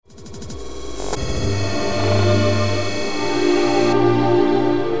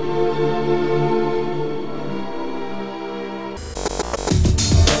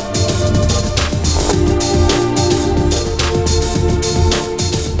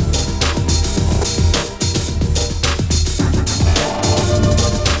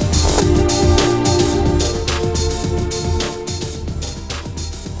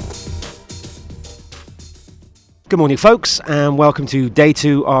Good morning, folks, and welcome to day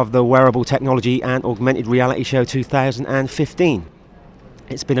 2 of the Wearable Technology and Augmented Reality Show 2015.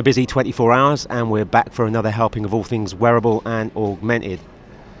 It's been a busy 24 hours, and we're back for another helping of all things wearable and augmented.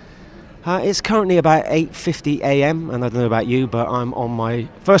 It's currently about 8:50 a.m, and I don't know about you, but I'm on my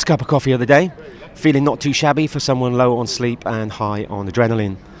first cup of coffee of the day, feeling not too shabby for someone low on sleep and high on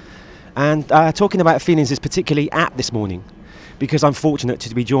adrenaline. And talking about feelings is particularly apt this morning, because I'm fortunate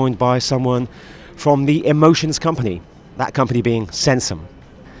to be joined by someone from the emotions company, that company being Sensum.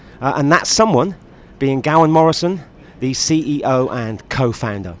 And that someone being Gawain Morrison, the CEO and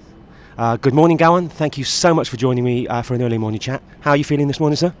Co-Founder. Good morning, Gawain. Thank you so much for joining me for an early morning chat. How are you feeling this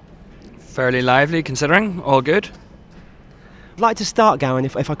morning, sir? Fairly lively, considering. All good. I'd like to start, Gawain,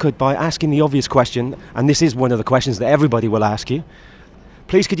 if I could, by asking the obvious question, and this is one of the questions that everybody will ask you.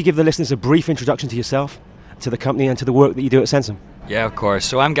 Please, could you give the listeners a brief introduction to yourself, to the company, and to the work that you do at Sensum? Yeah, of course.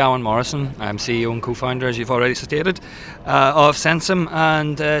 So I'm Gawain Morrison. I'm CEO and Co-Founder, as you've already stated, of Sensum.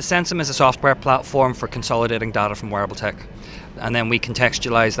 And Sensum is a software platform for consolidating data from wearable tech. And then we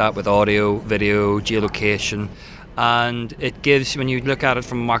contextualize that with audio, video, geolocation. And it gives, when you look at it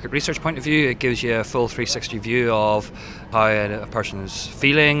from a market research point of view, it gives you a full 360 view of how a person is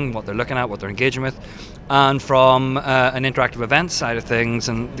feeling, what they're looking at, what they're engaging with. And from an interactive event side of things,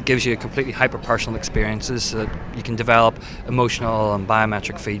 and it gives you completely hyper-personal experiences so that you can develop emotional and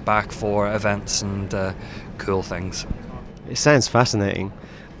biometric feedback for events and cool things. It sounds fascinating.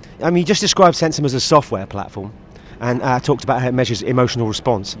 I mean, you just described Sensum as a software platform and talked about how it measures emotional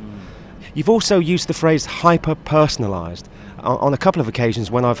response. You've also used the phrase hyper-personalised on a couple of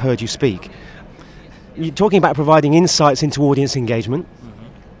occasions when I've heard you speak. You're talking about providing insights into audience engagement.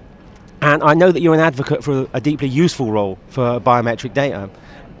 And I know that you're an advocate for a deeply useful role for biometric data,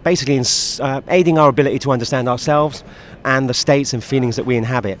 basically in aiding our ability to understand ourselves and the states and feelings that we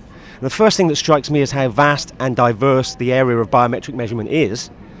inhabit. And the first thing that strikes me is how vast and diverse the area of biometric measurement is.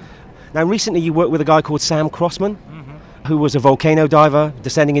 Now, recently you worked with a guy called Sam Crossman, who was a volcano diver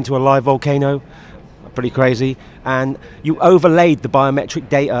descending into a live volcano. Pretty crazy. And you overlaid the biometric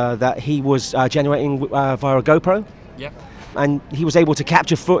data that he was generating via a GoPro. Yep. And he was able to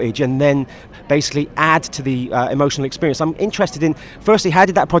capture footage and then basically add to the emotional experience. I'm interested in, firstly, how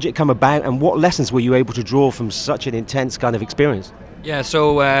did that project come about, and what lessons were you able to draw from such an intense kind of experience? Yeah,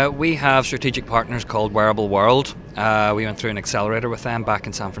 so we have strategic partners called Wearable World. We went through an accelerator with them back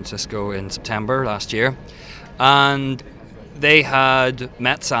in San Francisco in September last year. And they had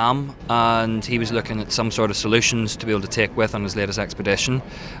met Sam, and he was looking at some sort of solutions to be able to take with on his latest expedition.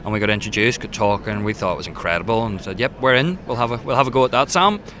 And we got introduced, got talking, and we thought it was incredible, and said, "Yep, we're in. We'll have a go at that,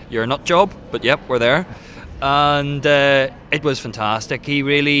 Sam. You're a nut job, but yep, we're there." And it was fantastic.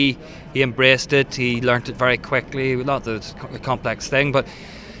 He embraced it. He learnt it very quickly. Not that it's a complex thing, but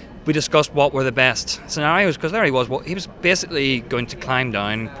we discussed what were the best scenarios, because there he was. Well, he was basically going to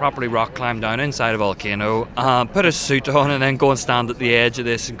properly rock climb down inside a volcano, put his suit on, and then go and stand at the edge of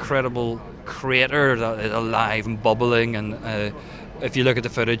this incredible crater that is alive and bubbling. And if you look at the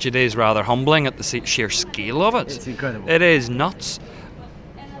footage, it is rather humbling at the sheer scale of it. It's incredible. It is nuts.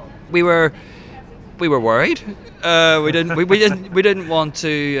 We were worried. We didn't want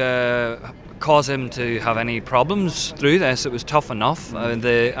to cause him to have any problems through this. It was tough enough.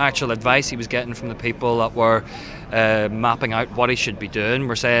 The actual advice he was getting from the people that were mapping out what he should be doing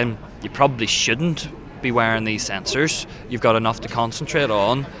were saying, you probably shouldn't be wearing these sensors. You've got enough to concentrate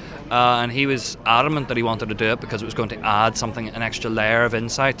on. And he was adamant that he wanted to do it because it was going to add an extra layer of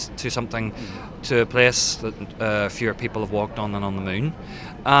insight to a place that fewer people have walked on than on the moon.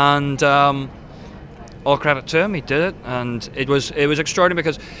 And all credit to him, he did it, and it was extraordinary,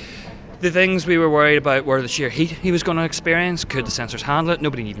 because the things we were worried about were the sheer heat he was going to experience. Could the sensors handle it?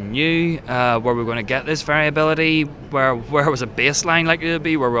 Nobody even knew. Were we going to get this variability? Where was a baseline likely to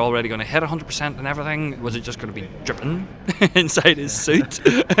be? Were we already going to hit 100% and everything? Was it just going to be dripping inside his suit?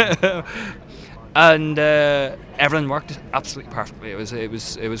 And everything worked absolutely perfectly.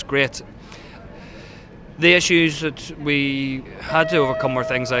 It was great. The issues that we had to overcome were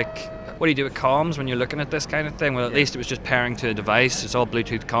things like, what do you do with comms when you're looking at this kind of thing? Well, at least it was just pairing to a device. It's all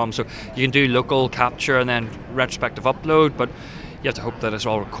Bluetooth comms, so you can do local capture and then retrospective upload, but you have to hope that it's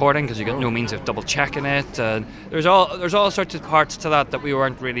all recording, because you got no means of double checking it. There's all sorts of parts to that we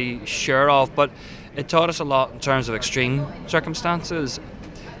weren't really sure of, but it taught us a lot in terms of extreme circumstances.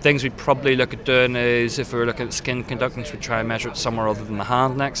 Things we'd probably look at doing is, if we were looking at skin conductance, we'd try and measure it somewhere other than the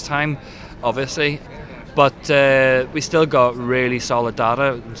hand next time, obviously. But we still got really solid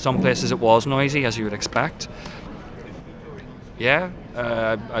data. In some places it was noisy, as you would expect. Yeah,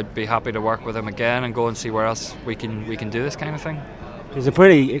 I'd be happy to work with him again and go and see where else we can do this kind of thing. He's a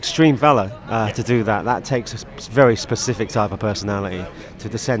pretty extreme fella to do that. That takes a very specific type of personality to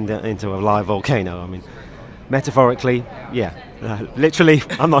descend into a live volcano. I mean, metaphorically, yeah. Literally,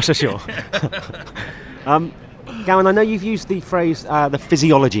 I'm not so sure. Gawain, I know you've used the phrase the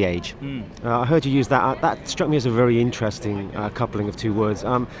physiology age. I heard you use that. That struck me as a very interesting coupling of two words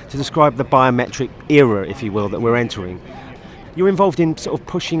to describe the biometric era, if you will, that we're entering. You're involved in sort of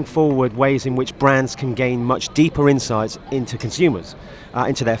pushing forward ways in which brands can gain much deeper insights into consumers,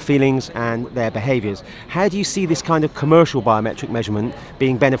 into their feelings and their behaviours. How do you see this kind of commercial biometric measurement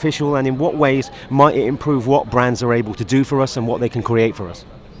being beneficial, and in what ways might it improve what brands are able to do for us and what they can create for us?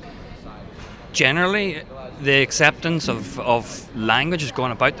 Generally, the acceptance of language is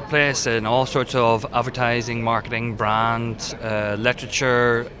going about the place in all sorts of advertising, marketing, brand,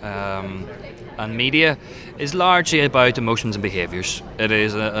 literature, and media is largely about emotions and behaviours. It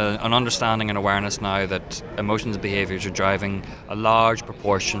is an understanding and awareness now that emotions and behaviours are driving a large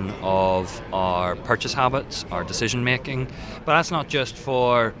proportion of our purchase habits, our decision making. But that's not just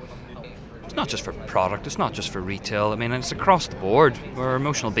for product, it's not just for retail. I mean, it's across the board. We're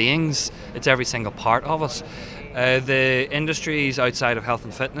emotional beings. It's every single part of us. The industries outside of health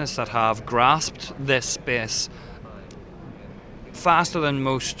and fitness that have grasped this space faster than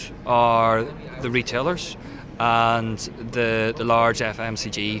most are the retailers and the large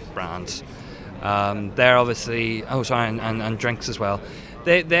FMCG brands. They're obviously, and drinks as well.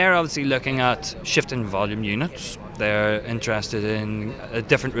 They're obviously looking at shifting volume units. They're interested in a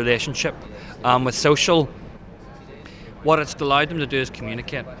different relationship with social. What it's allowed them to do is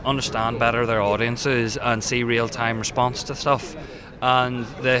communicate, understand better their audiences, and see real-time response to stuff. And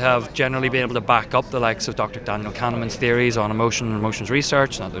they have generally been able to back up the likes of Dr. Daniel Kahneman's theories on emotion and emotions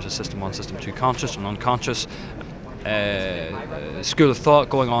research. Now there's a system 1, system 2, conscious and unconscious school of thought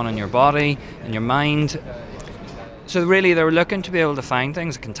going on in your body, in your mind. So really they're looking to be able to find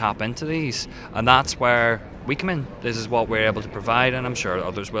things that can tap into these, and that's where we come in. This is what we're able to provide, and I'm sure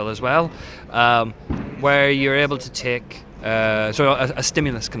others will as well, where you're able to take a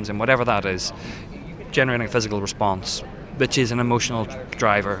stimulus comes in, whatever that is, generating a physical response, which is an emotional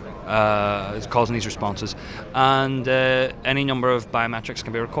driver. It's causing these responses, and any number of biometrics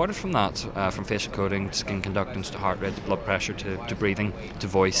can be recorded from that, from facial coding to skin conductance to heart rate to blood pressure to breathing to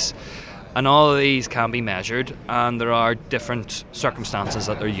voice. And all of these can be measured, and there are different circumstances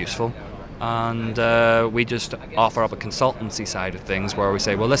that they're useful. And we just offer up a consultancy side of things where we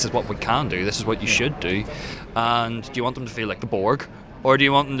say, well, this is what we can do, this is what you should do. And do you want them to feel like the Borg? Or do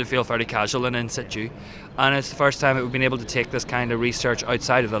you want them to feel fairly casual and in situ? And it's the first time that we've been able to take this kind of research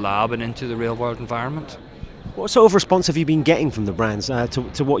outside of the lab and into the real world environment. What sort of response have you been getting from the brands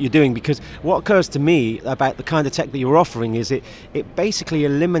to what you're doing? Because what occurs to me about the kind of tech that you're offering is it basically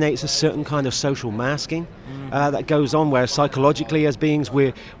eliminates a certain kind of social masking that goes on, where psychologically as beings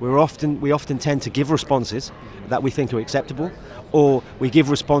we often tend to give responses that we think are acceptable, or we give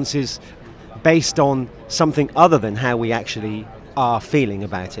responses based on something other than how we actually are feeling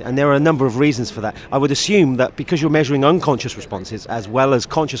about it. And there are a number of reasons for that. I would assume that because you're measuring unconscious responses as well as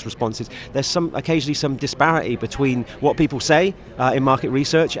conscious responses, there's occasionally some disparity between what people say in market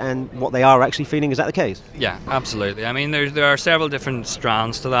research and what they are actually feeling. Is that the case? Yeah, absolutely. I mean, there are several different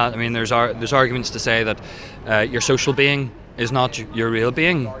strands to that. I mean, there's arguments to say that your social being is not your real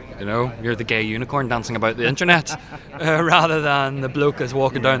being. You know, you're the gay unicorn dancing about the internet rather than the bloke that's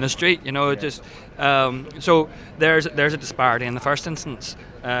walking down the street. You know, so there's a disparity in the first instance.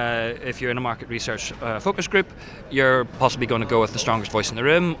 If you're in a market research focus group, you're possibly going to go with the strongest voice in the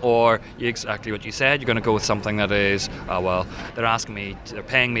room, or exactly what you said, you're going to go with something that is, well, they're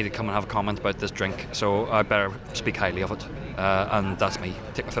paying me to come and have a comment about this drink, so I better speak highly of it, and that's me.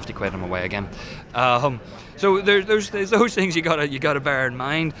 Take my 50 quid and I'm away again. So there's those things you gotta bear in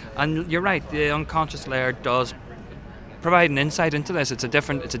mind, and you're right. The unconscious layer does provide an insight into this. It's a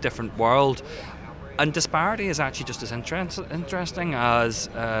different world. And disparity is actually just as interesting as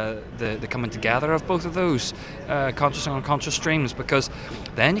the coming together of both of those conscious and unconscious streams, because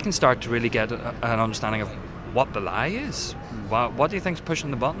then you can start to really get an understanding of what the lie is. What do you think's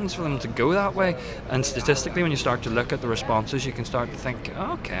pushing the buttons for them to go that way? And statistically, when you start to look at the responses, you can start to think,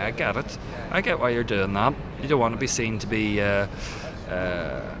 okay, I get it. I get why you're doing that. You don't want to be seen to be a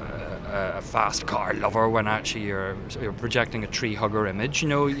fast car lover when actually you're projecting a tree hugger image. You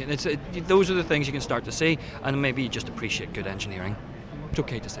know, those are the things you can start to see, and maybe you just appreciate good engineering. It's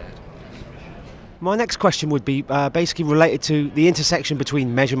okay to say it. My next question would be basically related to the intersection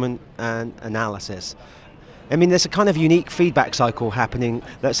between measurement and analysis. I mean, there's a kind of unique feedback cycle happening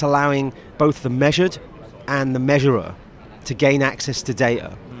that's allowing both the measured and the measurer to gain access to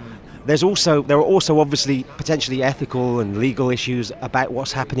data. there are also obviously potentially ethical and legal issues about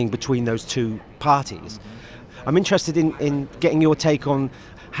what's happening between those two parties. I'm interested in getting your take on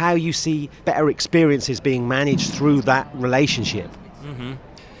how you see better experiences being managed through that relationship. Mm-hmm.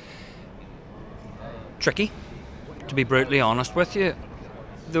 Tricky, to be brutally honest with you.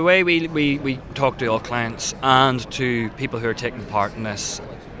 The way we talk to all clients and to people who are taking part in this,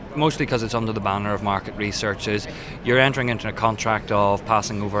 mostly because it's under the banner of market research, is you're entering into a contract of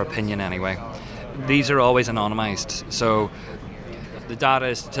passing over opinion anyway. These are always anonymised, so the data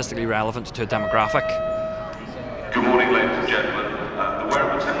is statistically relevant to a demographic. Good morning, ladies and gentlemen. The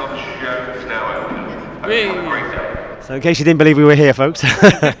Wearable Technology Show is now open. Have a great day. So in case you didn't believe we were here, folks.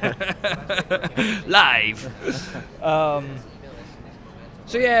 Live.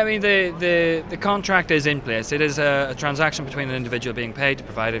 So yeah, I mean the contract is in place. It is a transaction between an individual being paid to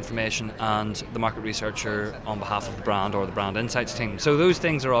provide information and the market researcher on behalf of the brand or the brand insights team. So those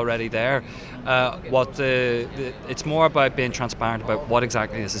things are already there. It's more about being transparent about what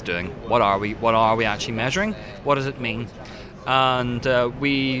exactly this is doing. What are we actually measuring? What does it mean? And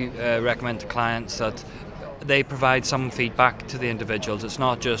we recommend to clients that they provide some feedback to the individuals. It's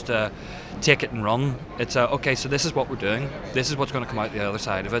not just take it and run. It's okay, so this is what we're doing, this is what's going to come out the other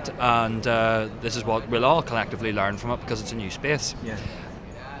side of it, and this is what we'll all collectively learn from it because it's a new space. Yeah.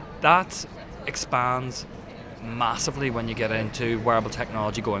 That expands massively when you get into wearable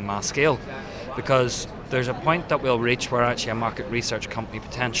technology going mass scale, because there's a point that we'll reach where actually a market research company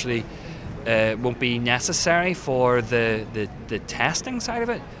potentially won't be necessary for the testing side of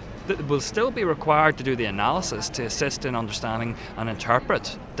it. That will still be required to do the analysis to assist in understanding and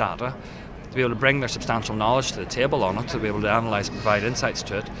interpret data, to be able to bring their substantial knowledge to the table on it, to be able to analyse and provide insights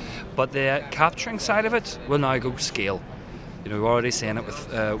to it. But the capturing side of it will now go scale. You know, we're already seeing it with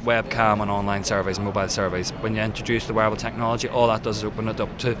webcam and online surveys and mobile surveys. When you introduce the wearable technology, all that does is open it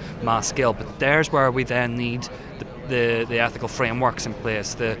up to mass scale. But there's where we then need the ethical frameworks in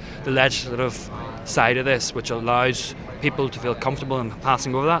place, the legislative side of this, which allows people to feel comfortable in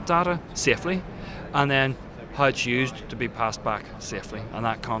passing over that data safely, and then how it's used to be passed back safely. And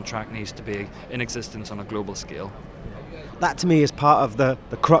that contract needs to be in existence on a global scale. That to me is part of the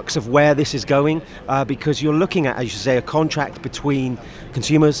crux of where this is going, because you're looking at, as you say, a contract between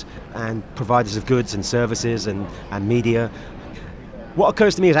consumers and providers of goods and services and media. What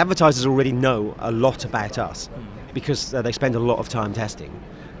occurs to me is advertisers already know a lot about us because they spend a lot of time testing.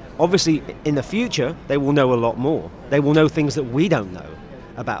 Obviously, in the future, they will know a lot more. They will know things that we don't know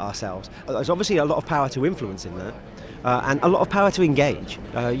about ourselves. There's obviously a lot of power to influence in that, and a lot of power to engage.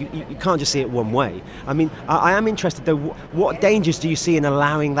 You can't just see it one way. I mean, I am interested, though, what dangers do you see in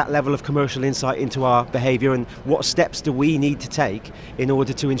allowing that level of commercial insight into our behaviour, and what steps do we need to take in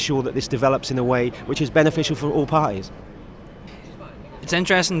order to ensure that this develops in a way which is beneficial for all parties? It's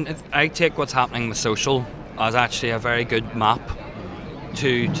interesting. I take what's happening with social as actually a very good map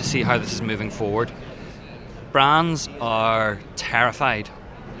to see how this is moving forward. Brands are terrified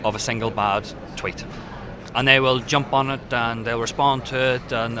of a single bad tweet, and they will jump on it and they'll respond to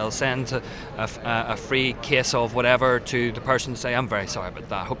it and they'll send a free case of whatever to the person to say, I'm very sorry about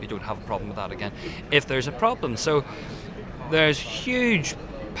that, I hope you don't have a problem with that again, if there's a problem. So there's huge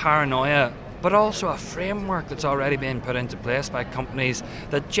paranoia, but also a framework that's already been put into place by companies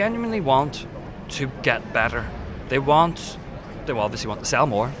that genuinely want to get better. They obviously want to sell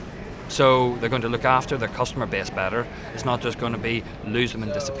more, so they're going to look after their customer base better. It's not just going to be lose them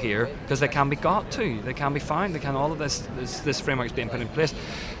and disappear, because they can be got to, they can be found, all of this framework is being put in place.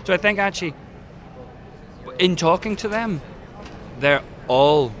 So I think actually, in talking to them, they're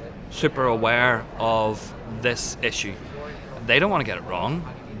all super aware of this issue. They don't want to get it wrong.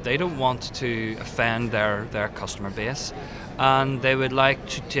 They don't want to offend their customer base, and they would like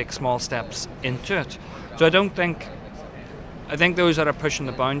to take small steps into it. So I think those that are pushing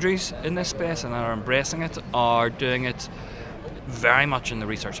the boundaries in this space and that are embracing it are doing it very much in the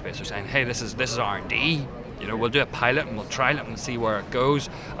research space. They're saying, hey, this is R&D. You know, we'll do a pilot and we'll trial it and see where it goes,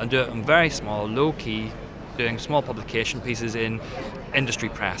 and do it in very small, low key, doing small publication pieces in industry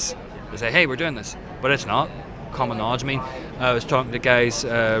press. They say, hey, we're doing this, but it's not common knowledge. I mean, I was talking to guys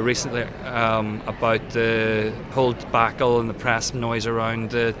recently about the whole debacle and the press noise around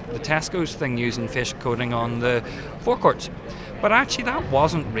the Tesco's thing using facial coding on the forecourts. But actually that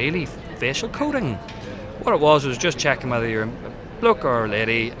wasn't really facial coding. What it was just checking whether you're a bloke or a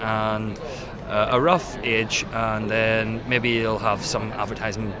lady and a rough age, and then maybe you'll have some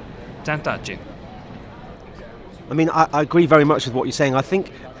advertising sent at you. I mean, I agree very much with what you're saying. I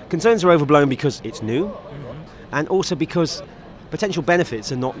think concerns are overblown because it's new, and also because potential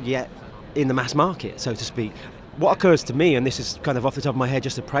benefits are not yet in the mass market, so to speak. what occurs to me, and this is kind of off the top of my head,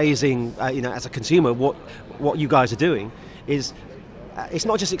 just appraising, as a consumer, what you guys are doing, is it's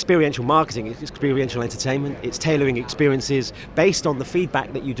not just experiential marketing, it's experiential entertainment, it's tailoring experiences based on the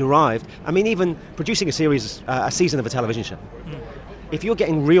feedback that you derived. I mean, even producing a season of a television show. If you're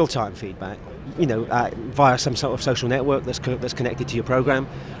getting real-time feedback, via some sort of social network that's connected to your program,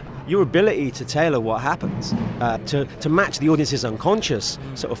 your ability to tailor what happens, to match the audience's unconscious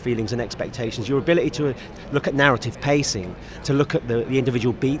sort of feelings and expectations, your ability to look at narrative pacing, to look at the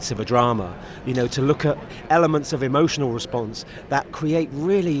individual beats of a drama, to look at elements of emotional response that create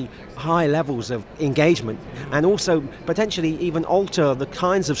really high levels of engagement and also potentially even alter the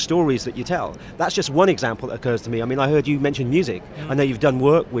kinds of stories that you tell. That's just one example that occurs to me. I mean, I heard you mention music. I know you've done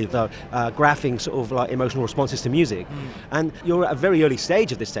work with graphing sort of like emotional responses to music, and you're at a very early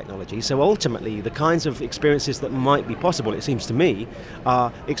stage of this technology, so ultimately the kinds of experiences that might be possible, it seems to me,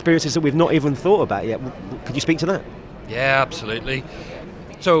 are experiences that we've not even thought about yet. Could you speak to that? Yeah, absolutely.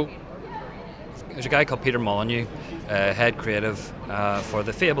 So there's a guy called Peter Molyneux, head creative for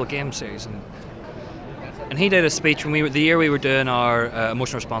the Fable game series, and he did a speech when the year we were doing our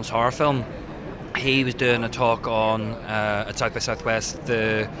emotional response horror film. He was doing a talk on at South by Southwest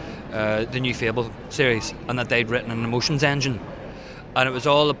the new Fable series, and that they'd written an emotions engine, and it was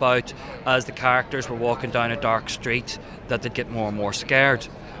all about, as the characters were walking down a dark street, that they'd get more and more scared,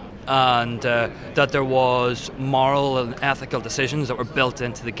 and that there was moral and ethical decisions that were built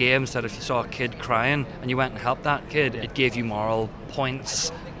into the game, so that if you saw a kid crying and you went and helped that kid, it gave you moral points,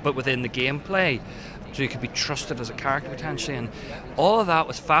 but within the gameplay, so you could be trusted as a character potentially. And all of that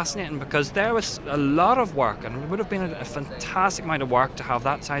was fascinating, because there was a lot of work, and it would have been a fantastic amount of work to have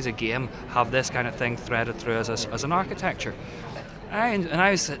that size of game have this kind of thing threaded through as an architecture. And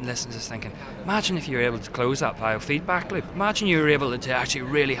I was sitting listening, just thinking, imagine if you were able to close that biofeedback loop. Imagine you were able to actually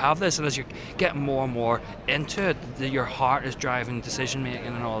really have this, and as you're getting more and more into it, your heart is driving decision making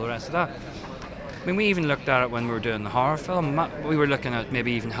and all the rest of that. I mean, we even looked at it when we were doing the horror film. We were looking at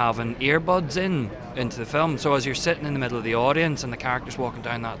maybe even having earbuds into the film. So as you're sitting in the middle of the audience and the character's walking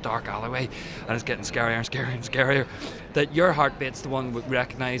down that dark alleyway and it's getting scarier and scarier and scarier, that your heartbeat's the one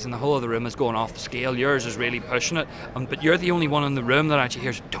recognising the whole of the room is going off the scale. Yours is really pushing it, but you're the only one in the room that actually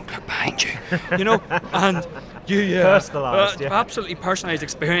hears, "Don't look behind you," and you personalised, absolutely personalised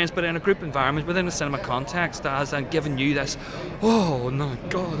experience, but in a group environment within a cinema context, as and giving you this, "Oh my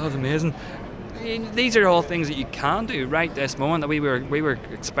God, that's amazing." These are all things that you can do right this moment, that we were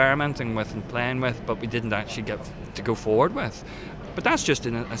experimenting with and playing with, but we didn't actually get to go forward with. But that's just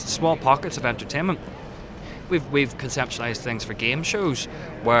in a small pockets of entertainment. We've conceptualized things for game shows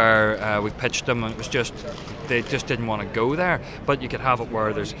where we've pitched them, and they just didn't want to go there. But you could have it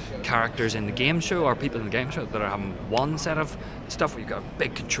where there's characters in the game show or people in the game show that are having one set of stuff where you've got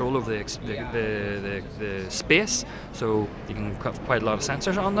big control over the space, so you can have quite a lot of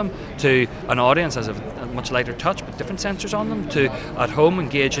sensors on them, to an audience has a much lighter touch but different sensors on them, to at home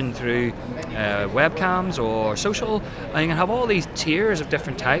engaging through webcams or social, and you can have all these tiers of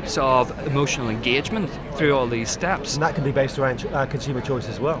different types of emotional engagement through all these steps. And that can be based around consumer choice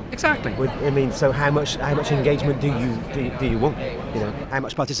as well. Exactly. So how much engagement do you want? How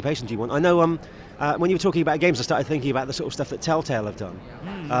much participation do you want? I know when you were talking about games, I started thinking about the sort of stuff that Telltale have done.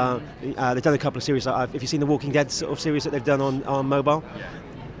 They've done a couple of series. Have you seen the Walking Dead sort of series that they've done on mobile? Yeah.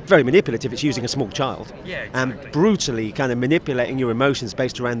 Very manipulative. It's using a small child, and brutally kind of manipulating your emotions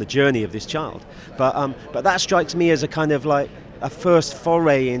based around the journey of this child. But that strikes me as a kind of like a first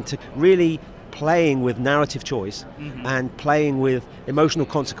foray into really playing with narrative choice and playing with emotional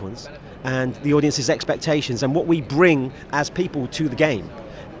consequence and the audience's expectations and what we bring as people to the game.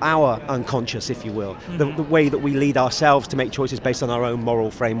 Our unconscious, if you will, the way that we lead ourselves to make choices based on our own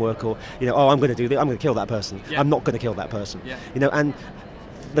moral framework, or I'm going to do this, I'm going to kill that person, I'm not going to kill that person, and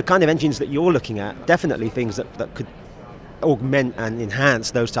the kind of engines that you're looking at, definitely things that could augment and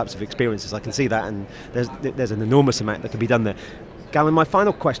enhance those types of experiences. I can see that, and there's an enormous amount that can be done there. Gawain, my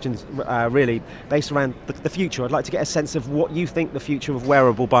final question's really based around the future. I'd like to get a sense of what you think the future of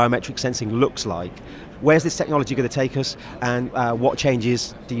wearable biometric sensing looks like. Where's this technology going to take us, and what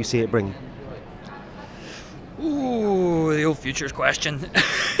changes do you see it bring? Ooh, the old futures question.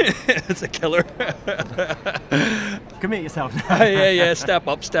 It's a killer. Commit yourself. Yeah, step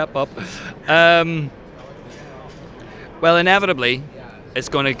up. Well, inevitably, it's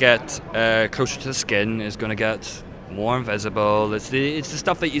going to get closer to the skin, it's going to get more invisible. It's the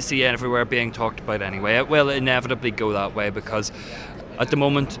stuff that you see everywhere being talked about anyway. It will inevitably go that way, because at the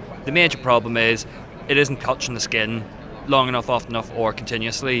moment the major problem is it isn't touching the skin long enough, often enough, or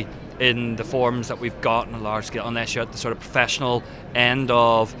continuously in the forms that we've got on a large scale, unless you're at the sort of professional end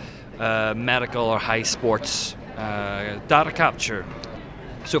of medical or high sports data capture.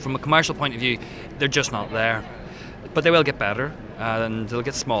 So from a commercial point of view, they're just not there. But they will get better, and they'll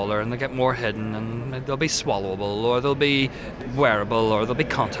get smaller, and they'll get more hidden, and they'll be swallowable, or they'll be wearable, or they'll be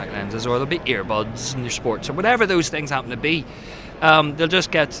contact lenses, or they'll be earbuds in your sports, or whatever those things happen to be. They'll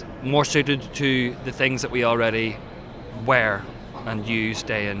just get more suited to the things that we already wear and use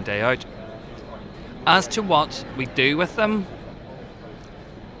day in, day out. As to what we do with them,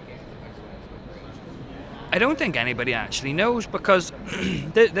 I don't think anybody actually knows, because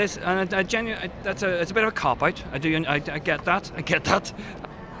this, and it's a bit of a cop-out. I get that.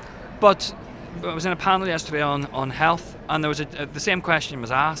 But I was in a panel yesterday on health, and there was the same question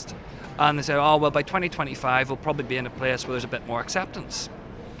was asked, and they said, oh, well, by 2025 we'll probably be in a place where there's a bit more acceptance.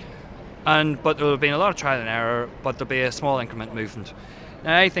 But there will have been a lot of trial and error, but there'll be a small increment movement.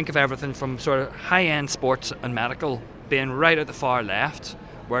 Now, I think of everything from sort of high-end sports and medical being right at the far left,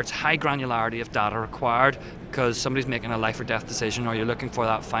 where it's high granularity of data required because somebody's making a life or death decision, or you're looking for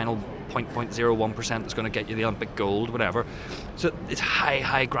that final 0.01% that's going to get you the Olympic gold, whatever. So it's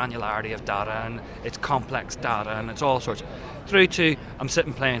high granularity of data, and it's complex data, and it's all sorts. Through to, I'm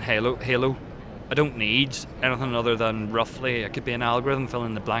sitting playing Halo. I don't need anything other than roughly, it could be an algorithm filling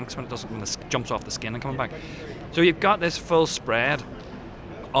in the blanks when it jumps off the skin and coming back. So you've got this full spread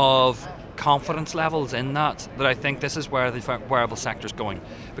of confidence levels in that I think this is where the wearable sector is going,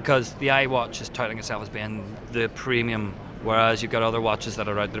 because the iWatch is touting itself as being the premium, whereas you've got other watches that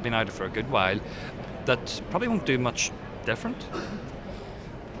are out that have been out for a good while that probably won't do much different,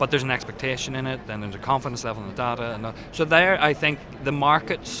 but there's an expectation in it, then there's a confidence level in the data, and so there I think the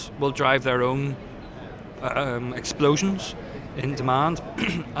markets will drive their own explosions in demand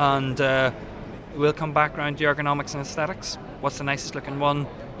and we'll come back around to ergonomics and aesthetics. What's the nicest looking one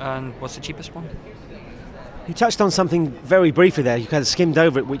and what's the cheapest one? You touched on something very briefly there. You kind of skimmed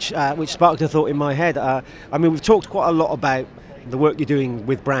over it, which sparked a thought in my head. We've talked quite a lot about the work you're doing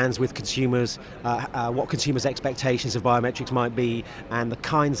with brands, with consumers, what consumers' expectations of biometrics might be, and the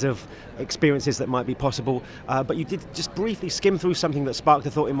kinds of experiences that might be possible. But you did just briefly skim through something that sparked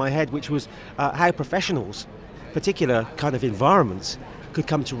a thought in my head, which was how professionals, particular kind of environments, could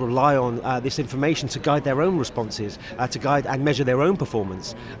come to rely on this information to guide their own responses, to guide and measure their own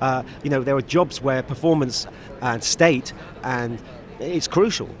performance. There are jobs where performance and state and it's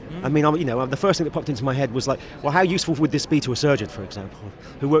crucial. The first thing that popped into my head was like, well, how useful would this be to a surgeon, for example,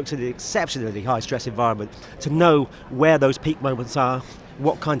 who works in an exceptionally high stress environment, to know where those peak moments are,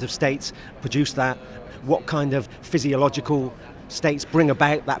 what kinds of states produce that, what kind of physiological states bring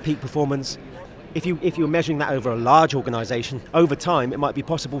about that peak performance. If you're measuring that over a large organisation, over time it might be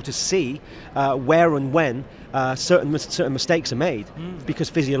possible to see where and when certain mistakes are made, because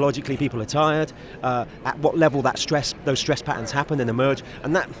physiologically people are tired, at what level those stress patterns happen and emerge,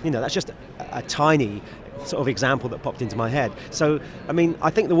 and that's just a tiny sort of example that popped into my head. So, I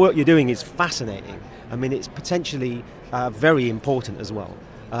think the work you're doing is fascinating. It's potentially very important as well.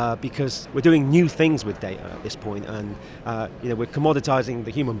 Because we're doing new things with data at this point, and we're commoditizing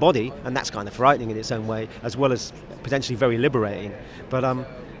the human body, and that's kind of frightening in its own way, as well as potentially very liberating. But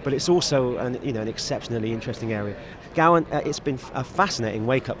it's also an exceptionally interesting area. Gawain, it's been a fascinating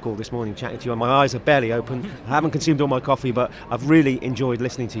wake-up call this morning chatting to you, and my eyes are barely open. I haven't consumed all my coffee, but I've really enjoyed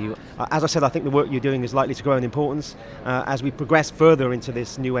listening to you. As I said, I think the work you're doing is likely to grow in importance as we progress further into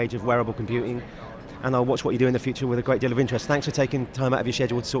this new age of wearable computing. And I'll watch what you do in the future with a great deal of interest. Thanks for taking time out of your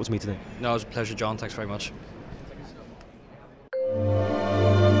schedule to talk to me today. No, it was a pleasure, John. Thanks very much.